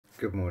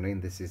Good morning,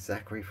 this is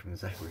Zachary from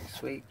Zachary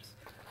Sweeps.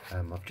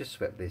 I've just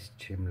swept this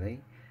chimney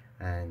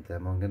and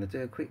I'm going to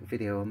do a quick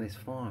video on this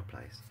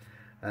fireplace.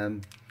 The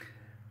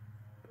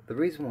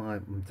reason why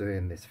I'm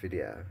doing this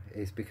video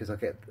is because I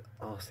get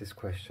asked this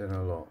question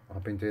a lot.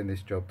 I've been doing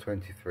this job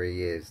 23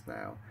 years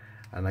now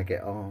and I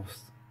get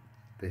asked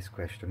this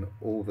question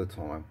all the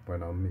time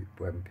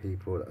when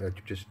people are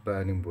just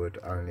burning wood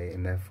only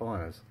in their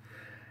fires.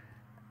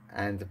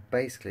 And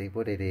basically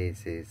what it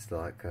is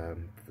like a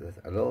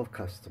lot of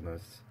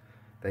customers,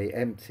 they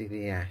empty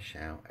the ash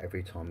out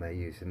every time they're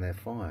using their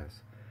fires,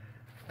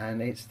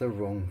 and it's the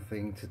wrong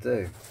thing to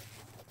do.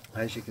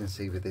 As you can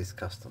see with this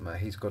customer,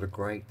 he's got a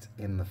grate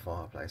in the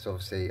fireplace.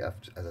 Obviously,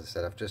 as I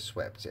said, I've just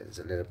swept it. There's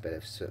a little bit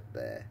of soot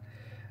there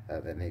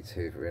that needs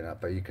hoovering up,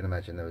 but you can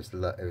imagine it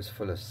was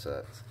full of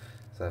soot.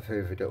 So I've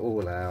hoovered it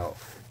all out.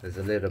 There's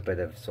a little bit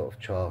of sort of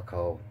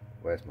charcoal.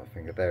 Where's my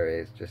finger? There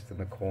it is, just in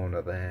the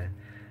corner there.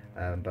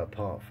 But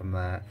apart from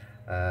that,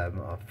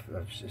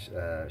 I've just,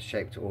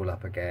 shaped it all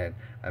up again.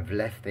 I've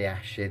left the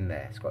ash in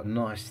there. It's got a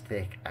nice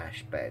thick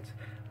ash bed.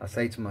 I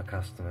say to my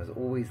customers,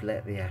 always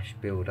let the ash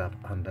build up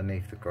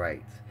underneath the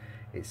grate.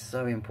 It's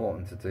so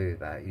important to do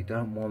that. You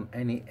don't want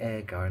any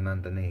air going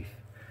underneath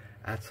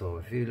at all.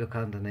 If you look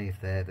underneath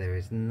there, there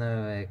is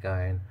no air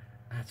going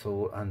at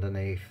all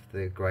underneath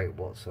the grate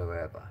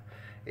whatsoever.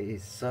 It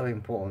is so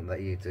important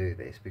that you do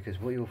this, because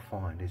what you'll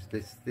find is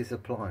this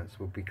appliance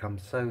will become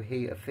so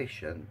heat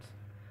efficient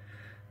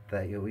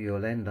that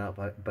you'll end up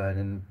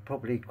burning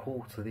probably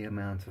quarter the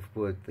amount of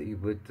wood that you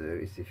would do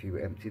is if you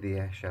empty the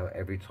ash out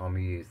every time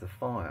you use the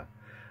fire.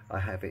 I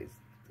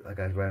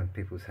go around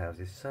people's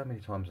houses so many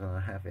times and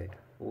I have it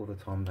all the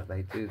time that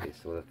they do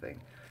this sort of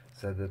thing.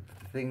 So the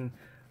thing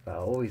that I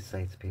always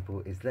say to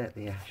people is let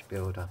the ash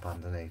build up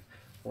underneath.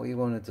 What you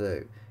want to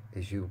do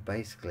is you want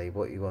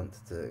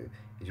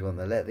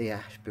to let the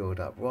ash build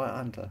up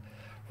right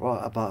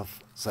above,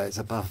 so it's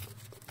above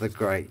the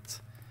grate.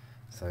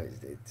 So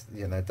it's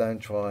you know, don't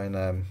try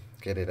and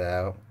get it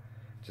out,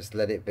 just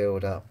let it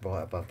build up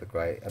right above the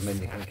grate, and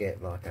then you can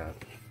get like a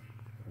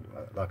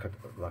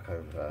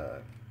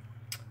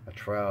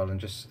trowel and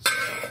just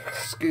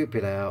scoop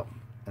it out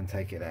and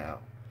take it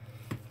out.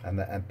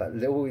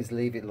 But always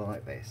leave it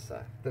like this.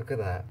 So look at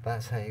that,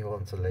 that's how you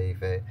want to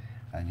leave it.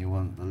 And you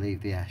want to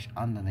leave the ash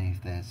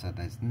underneath there, so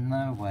there's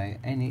no way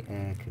any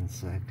air can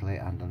circulate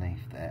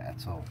underneath there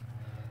at all.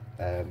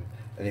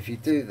 And if you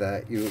do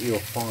that, you'll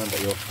find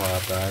that your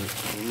fire burns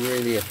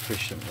really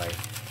efficiently.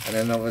 And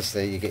then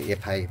obviously you get your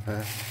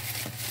paper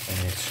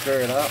and you screw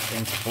it up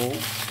into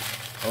balls.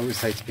 I always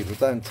say to people,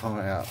 don't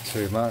tie it up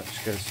too much,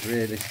 because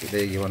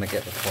realistically you want to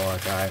get the fire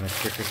going as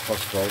quick as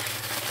possible.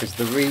 Because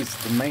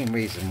the main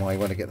reason why you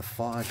want to get the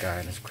fire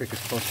going as quick as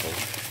possible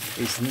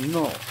is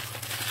not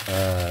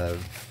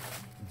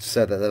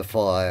so that the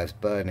fire is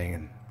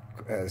burning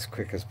as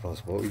quick as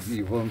possible.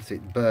 You want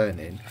it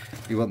burning,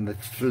 you want the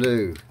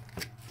flue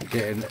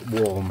getting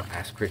warm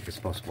as quick as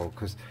possible,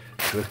 because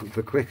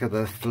the quicker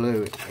the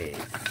flue is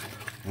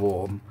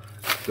warm,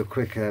 the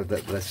quicker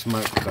that the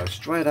smoke will go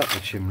straight up the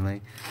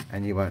chimney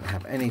and you won't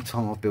have any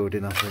tar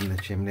building up in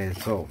the chimney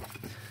at all.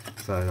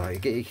 So like, you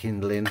get your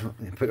kindling,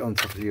 you put it on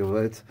top of your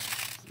wood.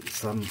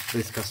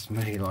 This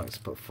customer, he likes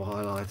to put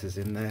firelighters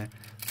in there,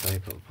 so he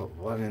put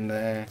one in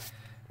there.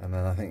 And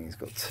then I think he's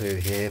got two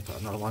here, put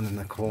another one in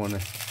the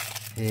corner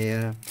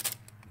here,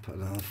 put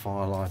another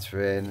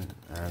firelighter in,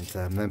 and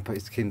then put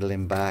his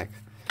kindling back.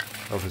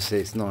 Obviously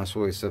it's nice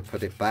always to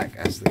put it back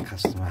as the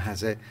customer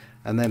has it,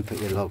 and then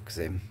put your logs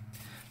in.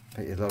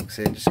 Put your logs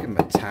in, just give them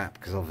a tap,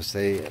 because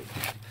obviously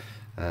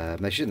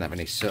they shouldn't have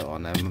any soot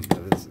on them.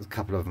 A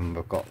couple of them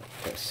have got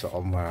soot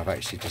on where I've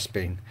actually just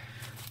been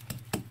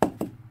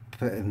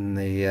putting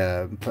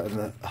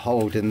the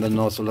holding the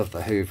nozzle of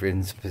the hoover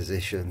into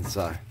position.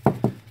 So.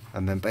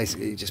 And then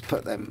basically you just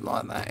put them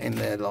like that in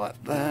there,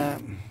 like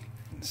that, and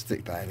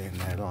stick that in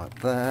there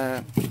like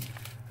that,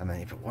 and then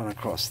you put one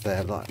across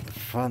there like the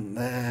front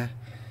there,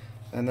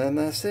 and then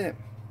that's it.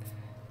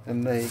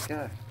 And there you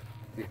go,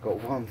 you've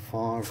got one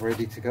fire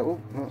ready to go.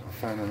 Oh, I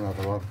found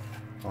another one.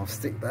 I'll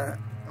stick that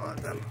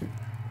like that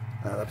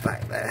at the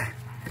back there,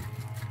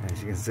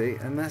 as you can see,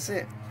 and that's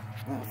it.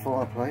 That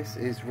fireplace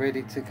is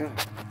ready to go.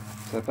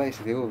 So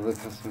basically all the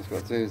customer's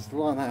got to do is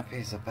line that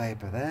piece of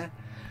paper there,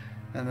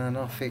 and then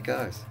off it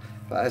goes.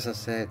 But as I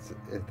said,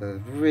 the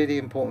really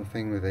important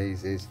thing with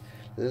these is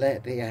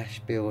let the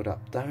ash build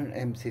up. Don't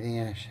empty the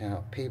ash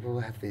out. People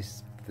have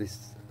this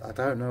I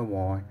don't know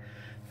why,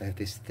 they have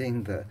this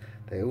thing that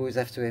they always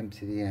have to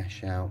empty the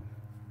ash out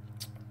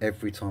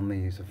every time they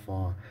use a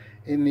fire.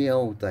 In the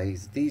old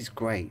days, these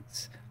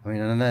grates, I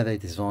mean, I know they're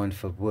designed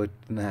for wood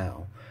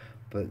now,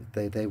 but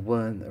they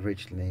weren't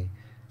originally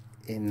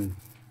in,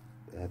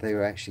 they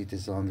were actually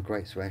designed, the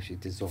grates were actually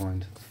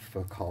designed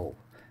for coal.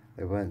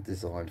 They weren't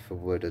designed for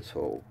wood at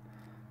all.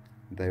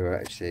 They were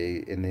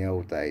actually, in the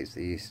old days,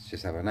 they used to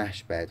just have an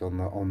ash bed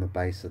on the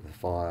base of the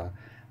fire,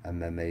 and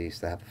then they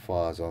used to have the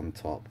fires on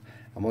top.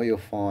 And what you'll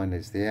find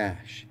is the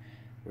ash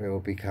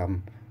will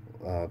become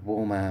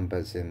warm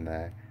ambers in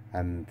there,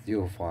 and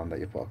you'll find that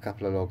you put a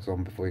couple of logs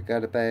on before you go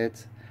to bed,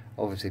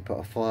 Obviously put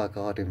a fire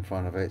guard in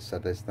front of it so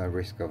there's no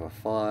risk of a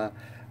fire,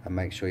 and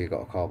make sure you've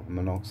got a carbon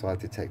monoxide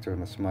detector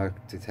and a smoke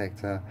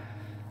detector.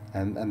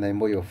 And then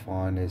what you'll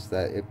find is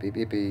that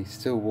it'll be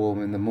still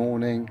warm in the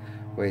morning,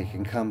 where you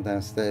can come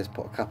downstairs,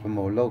 put a couple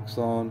more logs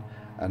on,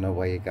 and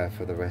away you go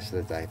for the rest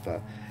of the day.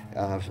 But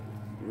I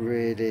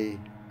really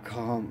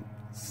can't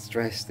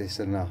stress this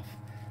enough.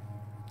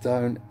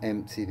 Don't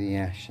empty the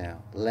ash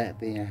out. Let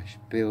the ash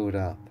build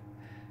up.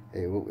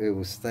 It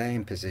will stay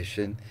in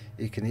position.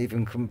 You can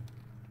even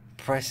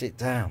compress it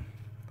down.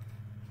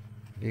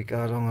 You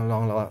go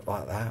along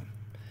like that.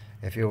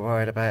 If you're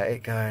worried about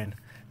it going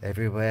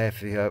everywhere,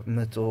 if you open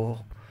the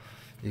door,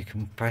 you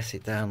can press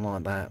it down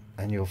like that,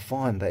 and you'll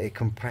find that it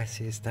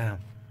compresses down,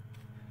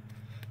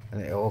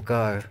 and it won't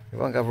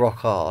go rock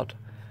hard,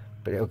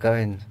 but it'll go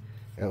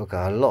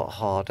a lot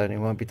harder, and it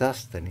won't be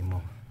dust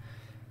anymore.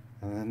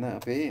 And then that'll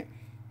be it.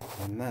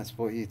 And that's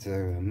what you do,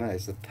 and that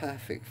is the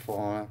perfect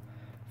fire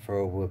for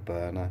a wood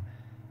burner.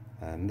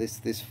 And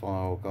this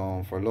fire will go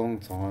on for a long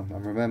time.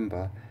 And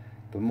remember,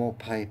 the more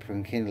paper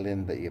and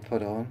kindling that you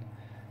put on,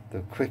 the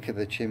quicker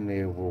the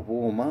chimney will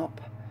warm up,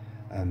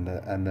 and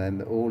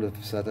then all of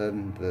a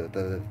sudden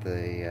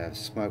the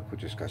smoke will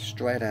just go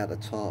straight out the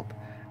top.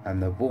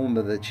 And the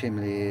warmer the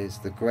chimney is,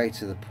 the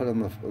greater the pull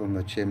on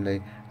the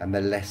chimney, and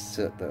the less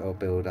soot that will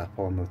build up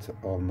on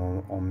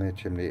the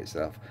chimney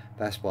itself.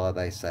 That's why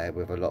they say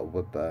with a lot of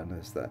wood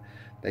burners that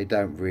they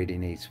don't really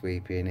need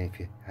sweeping if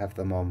you have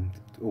them on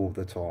all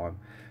the time,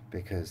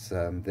 because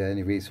the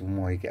only reason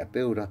why you get a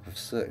build up of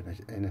soot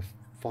in a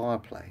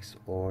fireplace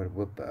or a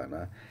wood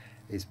burner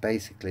is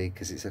basically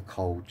because it's a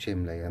cold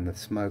chimney, and the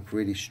smoke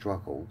really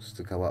struggles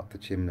to go up the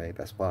chimney.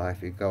 That's why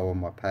if you go on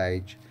my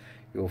page,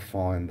 you'll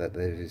find that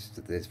there's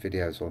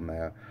videos on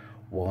there.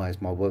 Why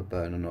is my wood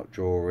burner not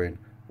drawing?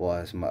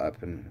 Why is my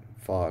open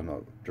fire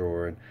not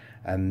drawing?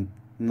 And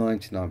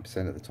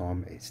 99% of the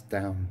time it's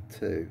down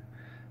to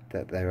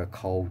that there are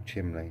cold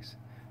chimneys.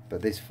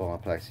 But this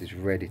fireplace is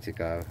ready to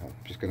go. I'm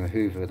just going to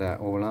hoover that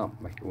all up,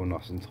 make it all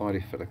nice and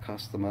tidy for the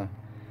customer,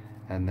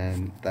 and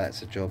then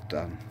that's a job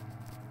done.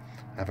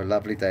 Have a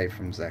lovely day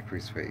from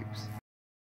Zachary Sweeps.